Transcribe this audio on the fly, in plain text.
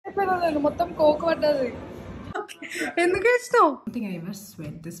think I ever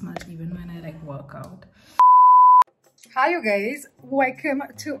sweat this much even when I like work out. Hi you guys, welcome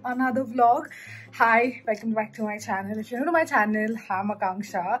to another vlog. Hi, welcome back to my channel. If you're new to my channel, I'm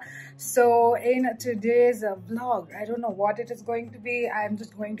Akanksha. So in today's vlog, I don't know what it is going to be. I'm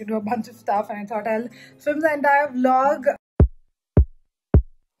just going to do a bunch of stuff and I thought I'll film the entire vlog.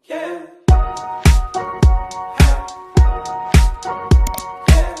 Yeah.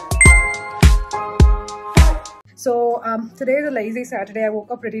 So today is a lazy Saturday. I woke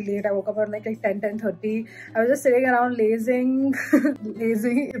up pretty late. I woke up around like 10:30. I was just sitting around lazing,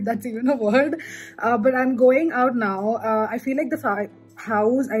 lazy if that's even a word. But I'm going out now. I feel like the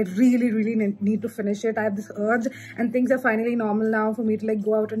house, I really need to finish it. I have this urge and things are finally normal now for me to like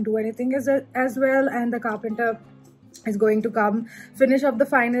go out and do anything as well. And the carpenter is going to come finish up the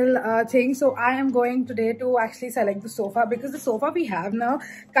final thing. So I am going today to actually select the sofa because the sofa we have now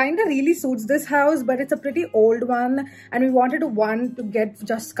kind of really suits this house, but it's a pretty old one and we wanted to get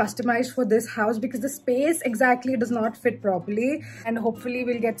just customized for this house because the space exactly does not fit properly, and hopefully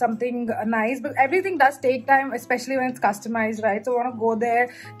we'll get something nice. But everything does take time, especially when it's customized, right? So I want to go there,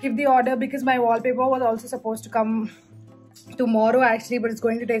 give the order, because my wallpaper was also supposed to come tomorrow actually, but it's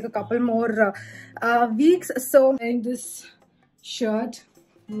going to take a couple more weeks. So I'm wearing this shirt,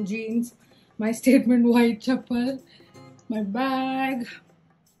 jeans, my statement white chappal, my bag.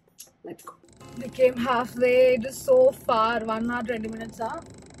 Let's go. We came halfway. It is so far. 1 hour 20 minutes. 1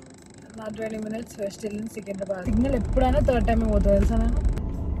 hour 20 minutes. We're still in Secunderabad. Signal eppudaina third time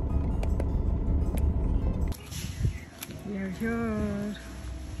we are here.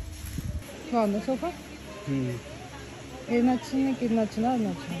 On the sofa? ఇది నచ్చింది, నీకు ఇది నచ్చిందా? అది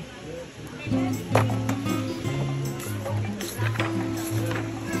నచ్చింది.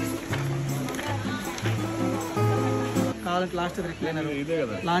 కావాలంటే last recliner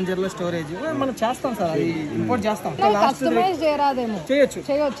లాంజర్లో storage మనం చేస్తాం సార్, అది ఇంపోర్ట్ చేస్తాం. కస్టమైజ్ చేయరాదేమో?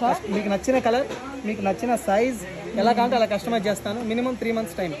 చేయొచ్చా? మీకు నచ్చిన కలర్, మీకు నచ్చిన సైజ్ ఎలా కావాలంటే అలా కస్టమైజ్ చేస్తాను. Minimum 3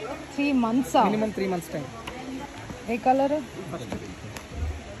 months time. 3 months? Minimum 3 months time. A colour?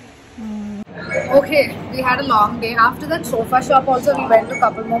 Okay, we had a long day. After that sofa shop also we went to a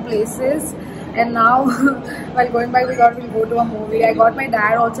couple more places, and now while going by we thought we'll go to a movie. I got my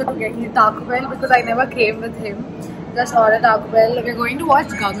dad also to get me Taco Bell because I never came with him. Just ordered Taco Bell. We're going to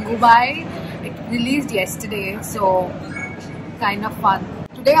watch Gangubai. It released yesterday, so kind of fun.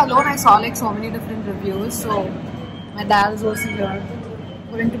 Today alone I saw like so many different reviews, so my dad is also here.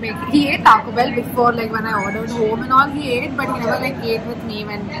 Going to make it. He ate Taco Bell before, like when I ordered home and all he ate, but he never like ate with me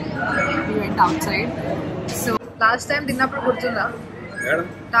when we went outside. So last time తిన్నప్పుడు గుర్తుందా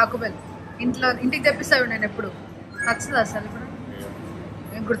Taco Bell? ఇంటికి తెప్పిస్తావు నేను ఎప్పుడు నచ్చింది అసలు? ఇప్పుడు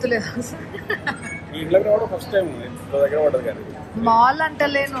నేను గుర్తులేదు మాల్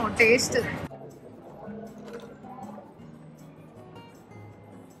అంటలేను, టేస్ట్.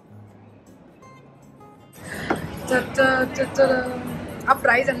 ఆ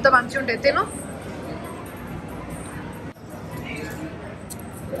ప్రైస్ ఎంత మంచిగా ఉంటాయి. తిను,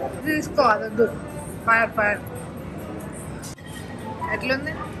 తీసుకోవద్దు. ఫైర్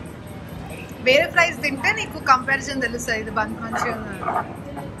ఎట్లుంది? వేరే ప్రైస్ తింటే నీకు కంపారిజన్ తెలుస్తుంది. ఇది బంక్ మంచిగా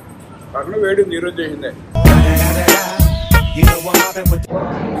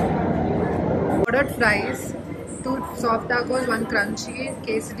ordered fries, 2 soft tacos, 1 crunchy,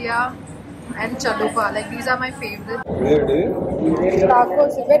 quesadilla and chalupa. Like these are my favorite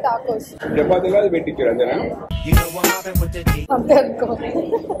tacos. Ive tacos chapati ga bettichira andana ante anko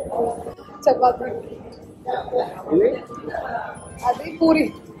chapati adi puri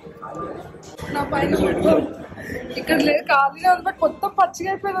na paina ikkada లేదు, ఖాళీగా ఉంది. But మొత్తం పచ్చిగా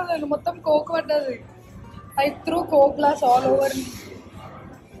అయిపోయింది. నేను మొత్తం కోక్ పడ్డది. I threw coke glass all over me.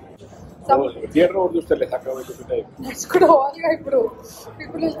 That's good. All you bro.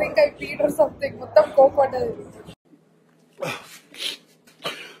 People will think I peed or something. Muttam coke water.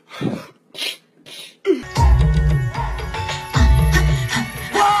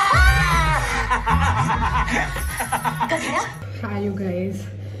 Hi you guys.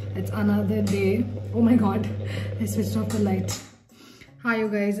 It's another day. Oh my god. I switched off the light. Hi you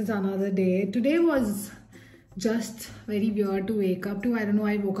guys. It's another day. Today was just very weird to wake up to. I don't know,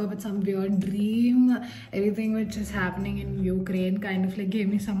 I woke up with some weird dream. Everything which is happening in Ukraine kind of like gave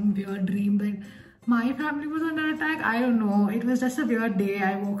me some weird dream that my family was under attack. I don't know, it was just a weird day.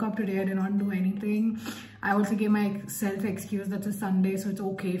 I woke up today, I did not do anything. I also gave myself excuse that's a Sunday, so it's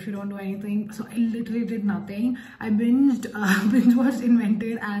okay if you don't do anything. So I literally did nothing. I binge watched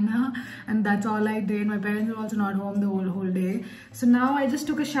Invented Anna, and that's all I did. My parents were also not home the whole day. So now I just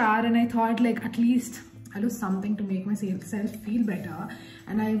took a shower and I thought like at least I'll do something to make myself feel better.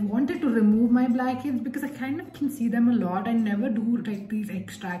 And I wanted to remove my blackheads because I kind of can see them a lot. I never do like these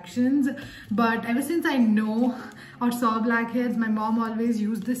extractions, but ever since I know or saw blackheads, my mom always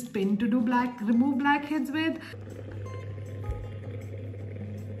used this pin to remove blackheads with.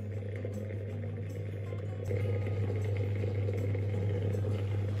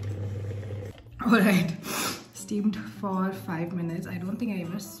 Alright, steamed for 5 minutes. I don't think I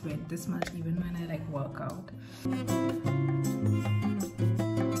ever sweat this much even when I like work out.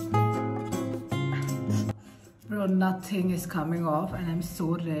 Bro, nothing is coming off and I'm so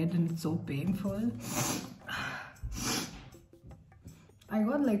red and it's so painful. I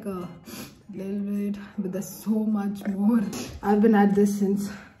got like a little bit, but there's so much more. I've been at this since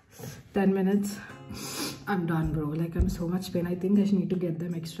 10 minutes. I'm done, bro. Like, I'm so much pain. I think I should need to get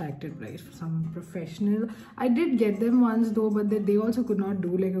them extracted, right? For some professional. I did get them once though, but they also could not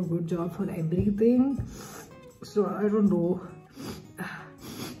do like a good job for everything. So I don't know.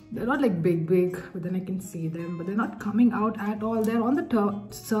 They're not like big, but then I can see them. But they're not coming out at all. They're on the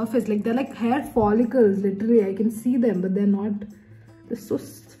surface. Like, they're like hair follicles, literally. I can see them, but they're not. They're so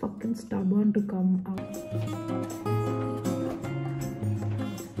fucking stubborn to come out.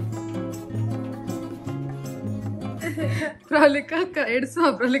 Pravalika, edustunna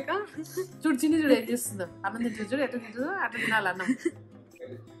Pravalika. చూడు చిన్ని చూడు ఏం చేస్తుందో. అన్నం తింటుంది చూడు, ఎట్లా తింటుందో అట్లా తినాలి అన్నం.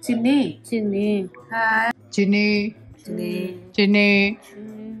 చిన్ని చిన్ని చిన్ని చిన్ని చిన్ని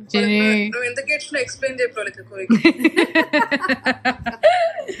చిన్ని. నువ్వు ఎందుకు ఏడ్చినావు ఎక్స్ప్లెయిన్ చేయ ప్రవళిక.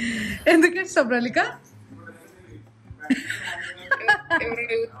 ఎందుకు ఏడ్చావు ప్రవళిక?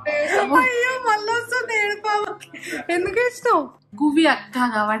 అయ్యో మళ్ళీ వస్తుంది ఏడుపా. ఎందుకు ఏడ్చినావు? గువి అక్క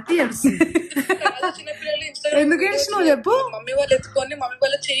కాబట్టి ఏడుస్తుంది. ఎందుకు ఏడ్చినావు చెప్పు. మమ్మీ వాళ్ళు ఎత్తుకొని మమ్మీ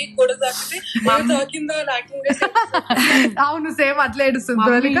వాళ్ళ చెయ్యి కూడా తాకితే తాకిందా యాక్టింగ్ చేసి. అవును, సేమ్ అట్లా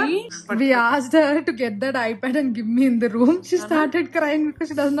ఏడుస్తుంది. We asked her to get that iPad and give me in the room. She started crying because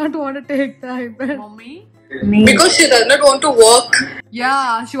she does not want to take the iPad. Mommy, because she does not want to work. Yeah,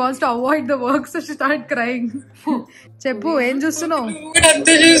 she wants to avoid the work, so she started crying. చెప్పు ఏం చూస్తున్నావు?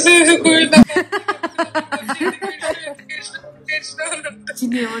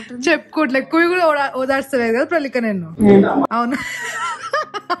 చెప్పుకోవట్లే కువి కూడా ఓదార్చలేదు కదా ప్రవళిక నేను. అవును,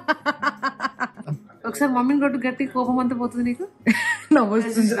 ఒకసారి మమ్మీని కొట్టు, గట్టి కోపం అంతా పోతుంది నీకు.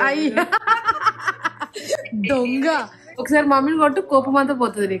 నవ్వుతుంది. అయ్యా దొంగ. ఒకసారి మమ్మీని కొట్టు, కోపం అంతా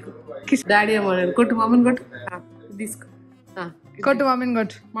పోతుంది నీకు. డాడీ ఏమో కొట్టు, మమ్మీని కొట్టు. తీసుకో, కొట్టు మమ్మీని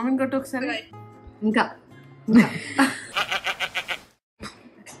కొట్టు. మమ్మీని కొట్టు ఒకసారి. ఇంకా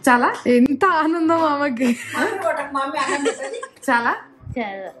చాలా ఎంత ఆనందం ఆమెకి. చాలా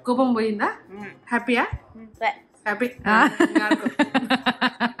కోపం పోయిందా? హ్యాపీయా? Happy.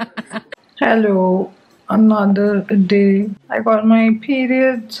 Hello, another day. I got my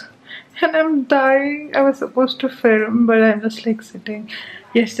periods and I'm dying. I was supposed to film, but I'm just like sitting.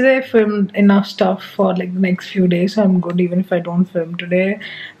 Yesterday I filmed enough stuff for like the next few days, so I'm good even if I don't film today.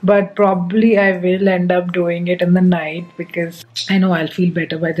 But probably I will end up doing it in the night because I know I'll feel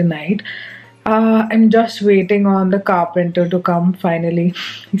better by the night. I'm just waiting on the carpenter to come finally.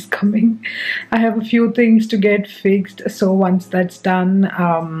 He's coming. I have a few things to get fixed, so once that's done,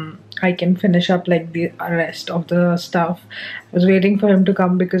 I can finish up like the rest of the stuff. I was waiting for him to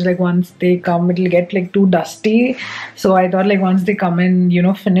come because like once they come it'll get like too dusty, so I thought like once they come in, you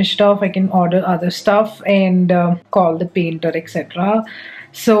know, finished off, I can order other stuff and call the painter, etc.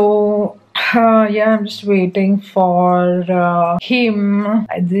 So yeah, I'm just waiting for him.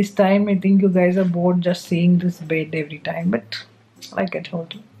 At this time I think you guys are bored just seeing this bed every time, but like I told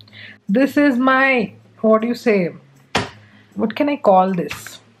you, this is my, what do you say, what can I call this?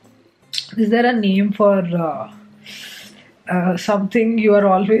 Is there a name for something you are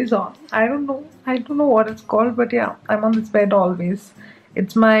always on? I don't know what it's called, but yeah, I'm on this bed always.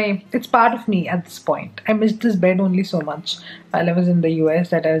 It's part of me at this point. I missed this bed only so much while I was in the US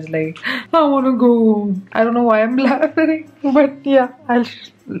that I was like, I want to go home. I don't know why I'm laughing, but yeah,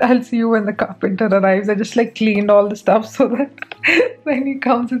 I'll see you when the carpenter arrives. I just like cleaned all the stuff so that when he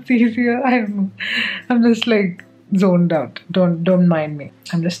comes it's easier. I don't know. I'm just like zoned out. Don't mind me.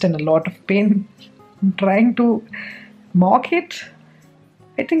 I'm just in a lot of pain. I'm trying to mock it.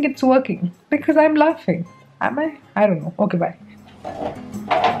 I think it's working because I'm laughing. Am I? I don't know. Okay, bye.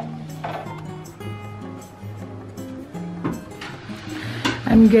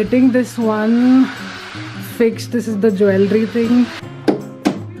 I'm getting this one fixed. This is the jewelry thing.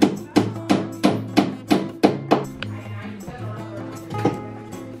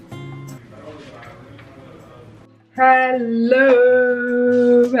 Hello,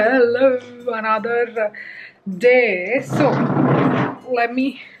 another day. So let me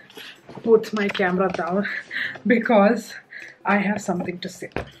put my camera down because I have something to say.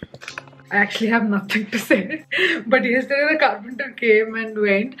 I actually have nothing to say. But yesterday the carpenter came and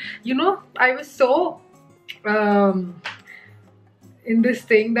went. You know, I was so in this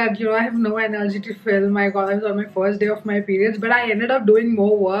thing that, you know, I have no energy to film. My god, I was on my first day of my periods, but I ended up doing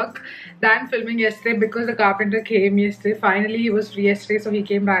more work than filming yesterday because the carpenter came yesterday. Finally, he was free yesterday, so he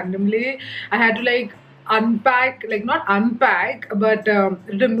came randomly. I had to like unpack, like not unpack, but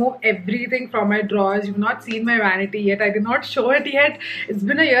remove everything from my drawers. You've not seen my vanity yet. I did not show it yet. It's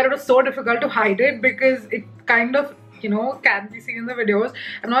been a year. It was so difficult to hide it because it kind of, you know, can be seen in the videos.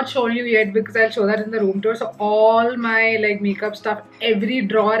 I'm not showing you yet because I'll show that in the room tour. So all my like makeup stuff, every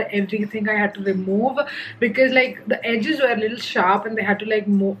drawer, everything I had to remove because like the edges were a little sharp and they had to like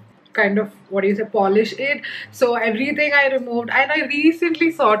kind of, what do you say, polish it. So everything I removed, and I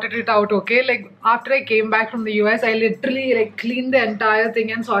recently sorted it out. Okay, like after I came back from the US, I literally like cleaned the entire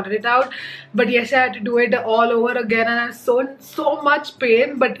thing and sorted it out. But yes, I had to do it all over again, and I was so much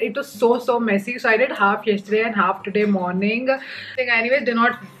pain, but it was so messy. So I did half yesterday and half today morning. Anyways, did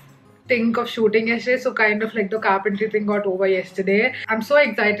not think of shooting yesterday, so kind of like the carpentry thing got over yesterday. I'm so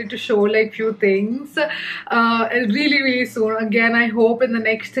excited to show like few things really soon. Again, I hope in the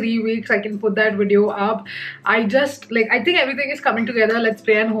next 3 weeks I can put that video up. I just like, I think everything is coming together. Let's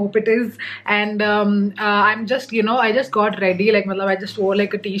pray and hope it is. And I'm just, you know, I just got ready, like I just wore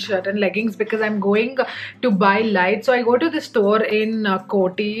like a t-shirt and leggings because I'm going to buy lights. So I go to the store in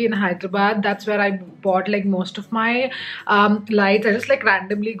Koti in Hyderabad. That's where I bought like most of my lights. I just like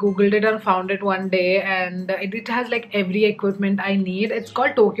randomly googled it and found it one day, and it has like every equipment I need. It's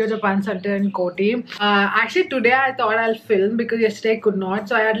called Tokyo Japan Center in Koti. Actually today I thought I'll film because yesterday I could not,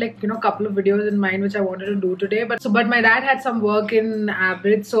 so I had like, you know, a couple of videos in mind which I wanted to do today, but my dad had some work in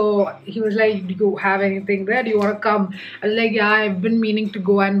Abbott, so he was like, do you have anything there, do you want to come? I was like, yeah, I've been meaning to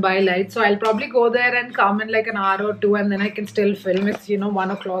go and buy lights, so I'll probably go there and come in like an hour or two, and then I can still film. It's, you know,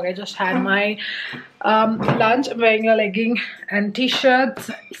 1 o'clock. I just had my lunch. I'm wearing a legging and t-shirts,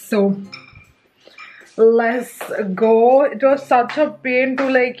 so let's go. It was such a pain to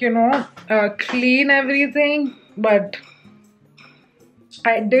like, you know, clean everything, but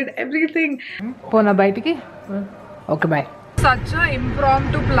I did everything. Pona baitiki? Okay, bye. Such an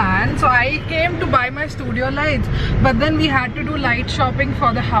impromptu plan. So I came to buy my studio lights, but then we had to do light shopping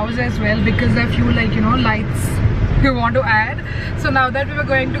for the house as well because there are few like, you know, lights we want to add. So now that we were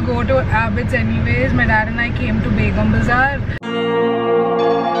going to go to Abbott's anyways, my dad and I came to Begum Bazaar.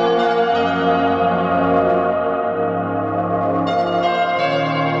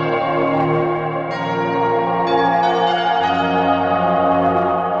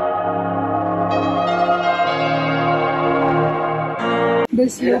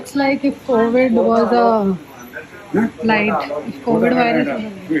 This looks like if COVID was a light, if COVID virus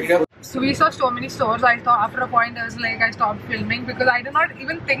was a light. So we saw so many stores. I thought after a point I was like, I stopped filming because I did not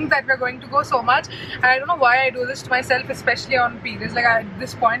even think that we're going to go so much. And I don't know why I do this to myself, especially on periods. Like at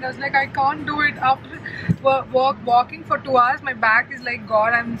this point I was like, I can't do it. After walking for 2 hours, my back is like,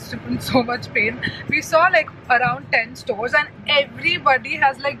 God, I'm in so much pain. We saw like around 10 stores and everybody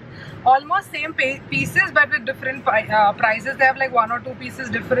has like almost same pieces but with different prices. They have like 1 or 2 pieces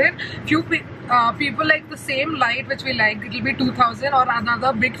different. Few people like the same light which we like, it will be 2000, or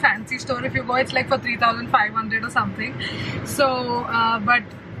another big fancy store if you go, it's like for 3500 or something. So but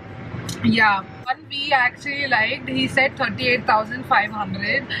yeah, one we actually liked, he said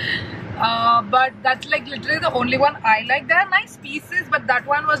 38,500. But that's like literally the only one I like. There are nice pieces, but that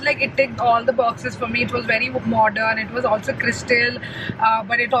one was like, it ticked all the boxes for me. It was very modern, it was also crystal,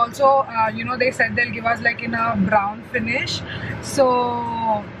 but it also you know, they said they'll give us like in a brown finish.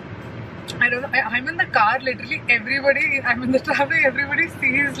 So I don't know, I'm in the car, literally everybody, I'm in the traffic, everybody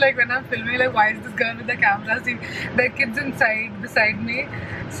sees like when I'm filming, like why is this girl with the camera? See, there are kids inside beside me.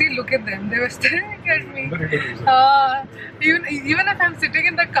 See, look at them, they were staring at me. Even if I'm sitting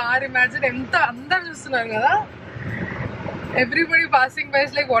in the car, imagine everybody passing by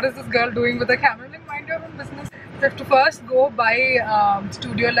is like, what is this girl doing with the camera? Like, mind your own business. I have to first go buy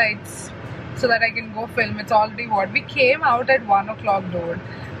studio lights so that I can go film. It's already what? We came out at 1 o'clock though,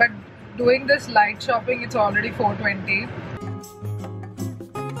 but doing this light shopping, it's already 4:20.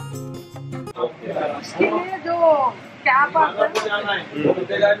 इसके लिए जो cap आता है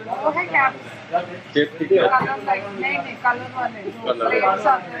वो है cap colour light नहीं colour वाले जो फ्रेम्स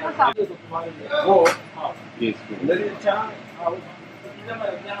आते हैं ना साथ वो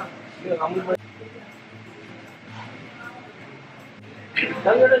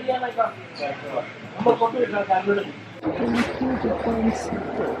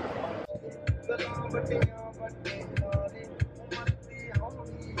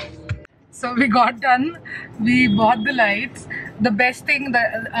So we got done. We bought the lights. The best thing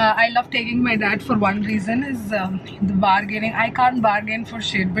that I love taking my dad for one reason is the bargaining. I can't bargain for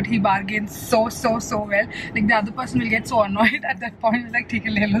shit, but he bargains so well. Like the other person will get so annoyed at that point. Like, take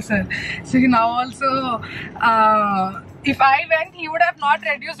a little sir. So now also, if I went, he would have not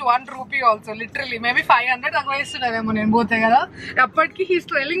reduced 1 rupee also. Literally, maybe 500. Otherwise, he's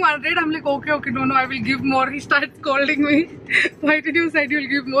telling 100. I'm like, okay, no, I will give more. He started scolding me. Why did you say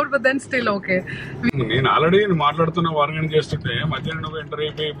you'll give more? But then still okay. నేను already మాట్లాడుతున్న వార్గన్ చేస్తుంటే మధ్యాహ్నం నువ్వు enter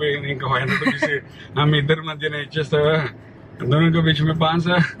అయిపోయి ఇంకా 500 తీసి నా మీ ఇద్దరి మధ్యన ఇచ్చేస్తావా दोनों बीच में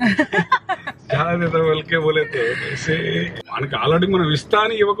 500 చాలా దేతా వెళ్ళకే బోలేతే ऐसे మనకి ఆల్రెడీ మనం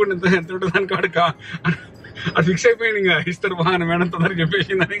ఇస్తాని ఇవ్వకుండా ఎంత ఉంటుంది అనుకోడు అది ఫిక్స్ అయిపోయింది ఇంకా ఇస్తారు బాగా మేడం తొందరగా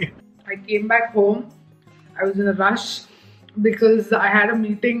చెప్పేసిందని. I came back home. I was in a rush because I had a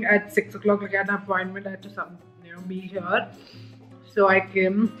meeting at 6 o'clock. Like, I had an appointment. I had to be here. So I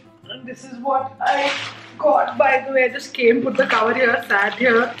came. And this is what I got, by the way. I just came, put the cover here, sat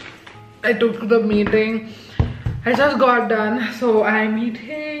here. I took the meeting. I just got done. So I'm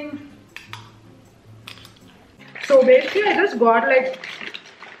eating. So basically I just got like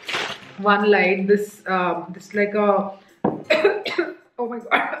one light. This like a oh my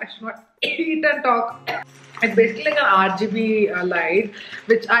god, I should not eat and talk. It's basically like an RGB light,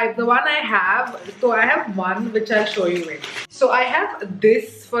 which the one I have. So I have one which I'll show you in. So I have this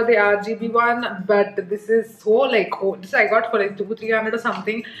for the RGB one, but this is so like, oh, this I got for like 200-300 or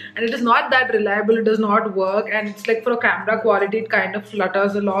something, and it is not that reliable. It does not work, and it's like for a camera quality, it kind of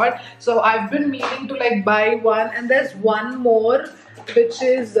flutters a lot. So I've been meaning to like buy one, and there's one more which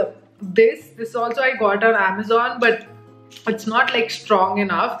is this also I got on Amazon, but it's not like strong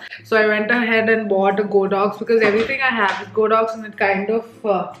enough. So I went ahead and bought a Godox because everything I have is Godox, and it kind of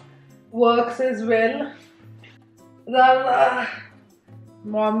works as well. Then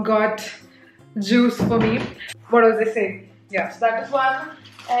mom got juice for me. What was I saying? Yeah, so that is one.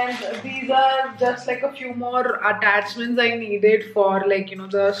 And these are just like a few more attachments I needed for, like, you know,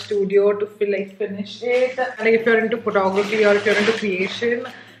 the studio to finish it. Like, if you're into photography or if you're into creation,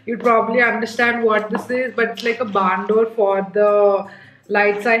 you'd probably understand what this is, but it's like a barn door for the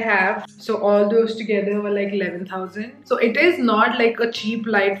lights I have. So all those together were like 11,000. So it is not like a cheap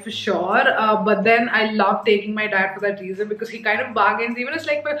light for sure, but then I love taking my dad for that reason, because he kind of bargains. Even it's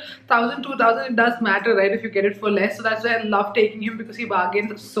like for 1,000, 2,000, it does matter, right, if you get it for less. So that's why I love taking him, because he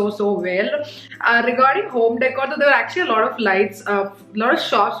bargains so well. Regarding home decor, so there are actually a lot of lights, a lot of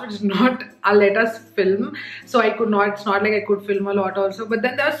shops which did not let us film, so I could not, it's not like I could film a lot also. But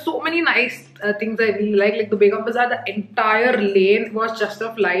then there are so many nice things I really like the Begum Bazaar. The entire lane was just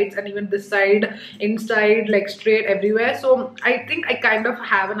of lights, and even this side, inside, like straight everywhere. So I think I kind of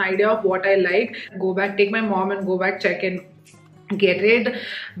have an idea of what I like. Go back, take my mom and go back, check and get it.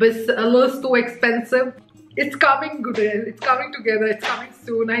 But it's a little too expensive. It's coming good, it's coming together, it's coming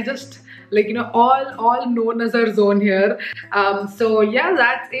soon. I just, like, you know, all known as our zone here. So yeah,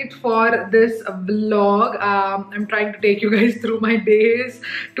 that's it for this vlog. I'm trying to take you guys through my days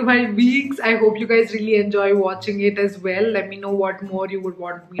to my weeks. I hope you guys really enjoy watching it as well. Let me know what more you would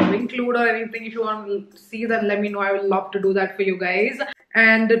want me to include or anything. If you want to see, then let me know. I would love to do that for you guys.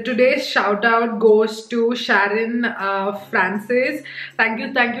 And today's shout out goes to Sharon Francis. Thank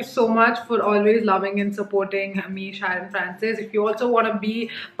you so much for always loving and supporting me, Sharon Francis. If you also want to be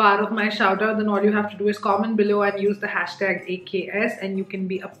part of my shout out, then all you have to do is comment below and use the hashtag AKS, and you can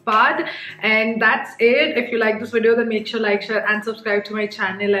be a part. And that's it. If you like this video, then make sure like, share and subscribe to my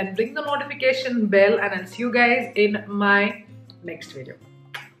channel and ring the notification bell, and I'll see you guys in my next video.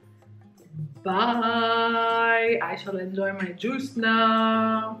 Bye. I shall enjoy my juice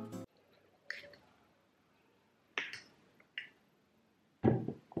now.